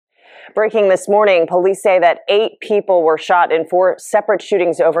Breaking this morning, police say that 8 people were shot in 4 separate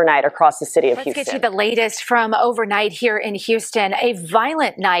shootings overnight across the city of Houston. Let's get you the latest from overnight here in Houston. A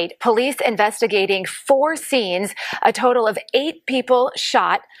violent night. Police investigating 4 scenes. A total of 8 people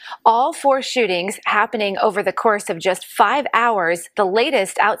shot. All 4 shootings happening over the course of just 5 hours. The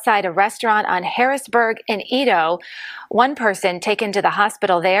latest outside a restaurant on Harrisburg in Edo. One person taken to the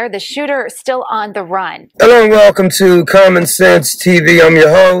hospital there. The shooter still on the run. Hello and welcome to Common Sense TV. I'm your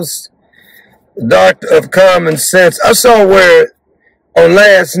host, Doctor of Common Sense. I saw where on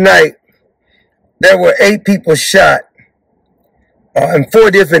last night there were 8 people shot in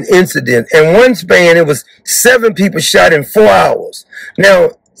 4 different incidents. In one span, it was 7 people shot in 4 hours. Now,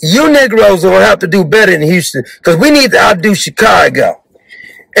 you Negroes will have to do better in Houston because we need to outdo Chicago.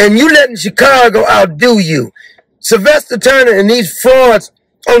 And you letting Chicago outdo you. Sylvester Turner and these frauds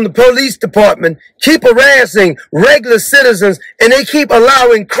on the police department keep harassing regular citizens, and they keep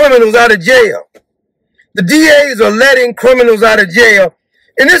allowing criminals out of jail. The DAs are letting criminals out of jail,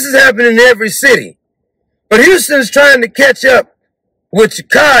 and this is happening in every city. But Houston's trying to catch up with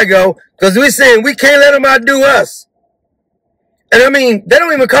Chicago because we're saying we can't let them outdo us. And I mean, they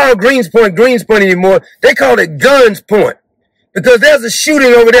don't even call Greens Point anymore. They call it Guns Point because there's a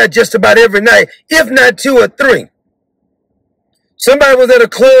shooting over there just about every night, if not 2 or 3. Somebody was at a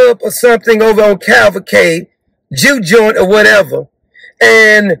club or something over on Cavalcade, juke joint or whatever,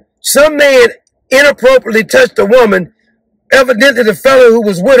 and some man inappropriately touched a woman. Evidently, the fellow who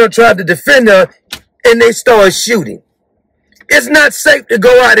was with her tried to defend her, and they started shooting. It's not safe to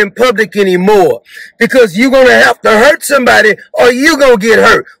go out in public anymore because you're going to have to hurt somebody or you're going to get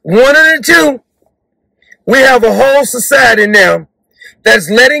hurt. One of the two. We have a whole society now that's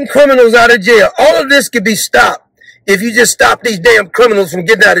letting criminals out of jail. All of this could be stopped if you just stop these damn criminals from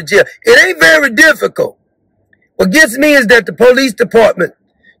getting out of jail. It ain't very difficult. What gets me is that the police department,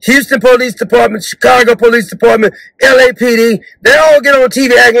 Houston Police Department, Chicago Police Department, LAPD, they all get on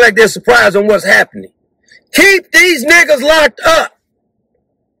TV acting like they're surprised on what's happening. Keep these niggas locked up.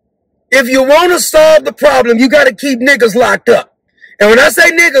 If you want to solve the problem, you got to keep niggas locked up. And when I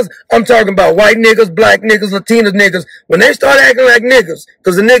say niggas, I'm talking about white niggas, black niggas, Latino niggas. When they start acting like niggas,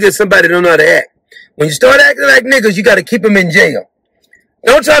 because a nigga is somebody that don't know how to act. When you start acting like niggas, you got to keep them in jail.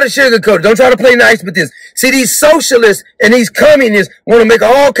 Don't try to sugarcoat it. Don't try to play nice with this. See, these socialists and these communists want to make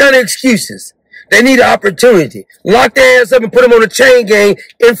all kind of excuses. They need an opportunity. Lock their ass up and put them on a chain gang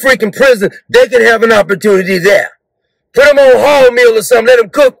in freaking prison. They can have an opportunity there. Put them on hall meal or something. Let them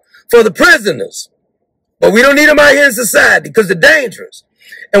cook for the prisoners. But we don't need them out here in society because they're dangerous.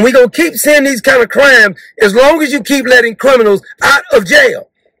 And we're going to keep seeing these kind of crimes as long as you keep letting criminals out of jail.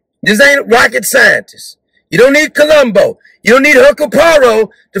 This ain't rocket scientists. You don't need Columbo. You don't need Hercule Poirot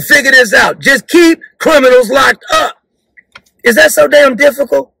to figure this out. Just keep criminals locked up. Is that so damn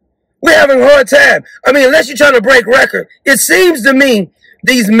difficult? We're having a hard time. I mean, unless you're trying to break record. It seems to me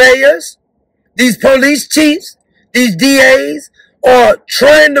these mayors, these police chiefs, these DAs are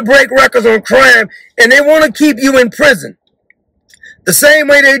trying to break records on crime, and they want to keep you in prison. The same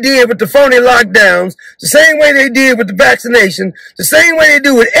way they did with the phony lockdowns, the same way they did with the vaccination, the same way they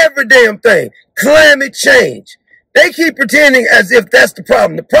do with every damn thing. Climate change. They keep pretending as if that's the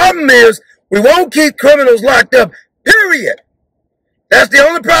problem. The problem is we won't keep criminals locked up, period. That's the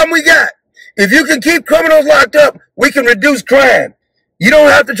only problem we got. If you can keep criminals locked up, we can reduce crime. You don't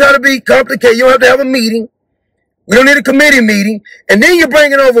have to try to be complicated. You don't have to have a meeting. We don't need a committee meeting. And then you're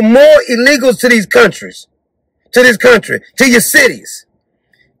bringing over more illegals to these countries. To this country, to your cities.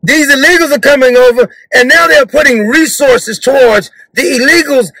 These illegals are coming over, and now they're putting resources towards the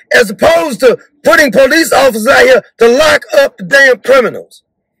illegals as opposed to putting police officers out here to lock up the damn criminals.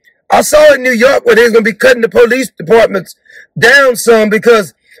 I saw in New York where they're going to be cutting the police departments down some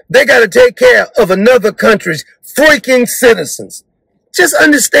because they got to take care of another country's freaking citizens. Just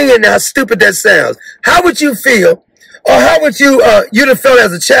understand how stupid that sounds. How would you feel? Or how would you'd have felt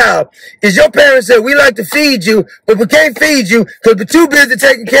as a child is your parents said, we like to feed you, but we can't feed you because we're too busy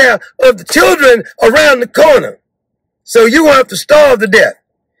taking care of the children around the corner. So you're going to have to starve to death.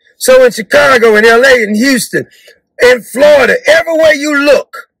 So in Chicago, in LA, in Houston, in Florida, everywhere you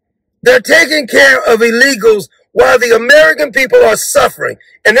look, they're taking care of illegals while the American people are suffering.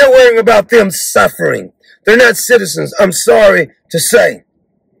 And they're worrying about them suffering. They're not citizens, I'm sorry to say.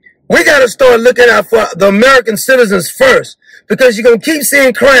 We got to start looking out for the American citizens first because you're going to keep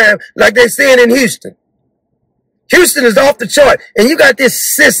seeing crime like they're seeing in Houston. Houston is off the chart. And you got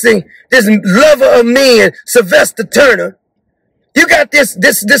this sissy, this lover of men, Sylvester Turner. You got this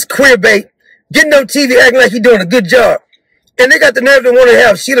queer bait getting on TV acting like he's doing a good job. And they got the nerve to want to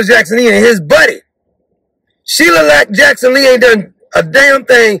have Sheila Jackson Lee and his buddy. Sheila Jackson Lee ain't done a damn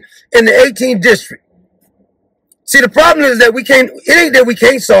thing in the 18th district. See, the problem is that it ain't that we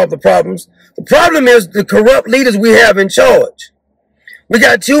can't solve the problems. The problem is the corrupt leaders we have in charge. We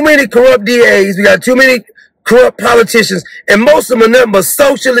got too many corrupt DAs. We got too many corrupt politicians, and most of them are nothing but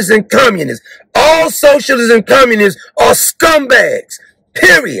socialists and communists. All socialists and communists are scumbags,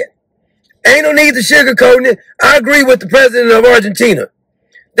 period. Ain't no need to sugarcoat it. I agree with the president of Argentina.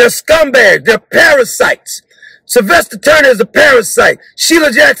 They're scumbags. They're parasites. Sylvester Turner is a parasite.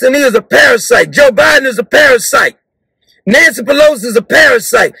 Sheila Jackson Lee is a parasite. Joe Biden is a parasite. Nancy Pelosi is a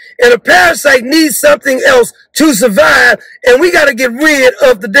parasite. And a parasite needs something else to survive, and we got to get rid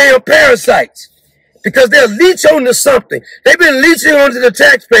of the damn parasites. Because they'll leech onto something. They've been leeching onto the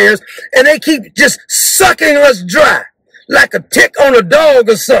taxpayers, and they keep just sucking us dry. Like a tick on a dog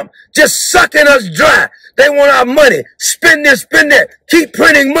or something. Just sucking us dry. They want our money. Spend this, spend that. Keep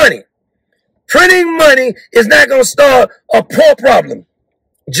printing money. Printing money is not going to solve a poor problem.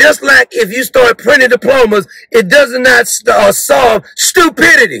 Just like if you start printing diplomas, it does not solve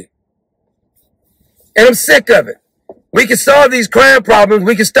stupidity. And I'm sick of it. We can solve these crime problems.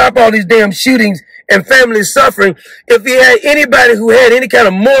 We can stop all these damn shootings and family suffering if we had anybody who had any kind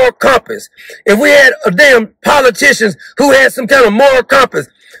of moral compass. If we had damn politicians who had some kind of moral compass.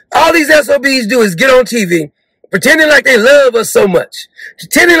 All these SOBs do is get on TV, pretending like they love us so much,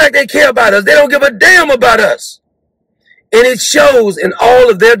 pretending like they care about us. They don't give a damn about us. And it shows in all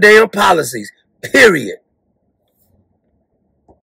of their damn policies, period.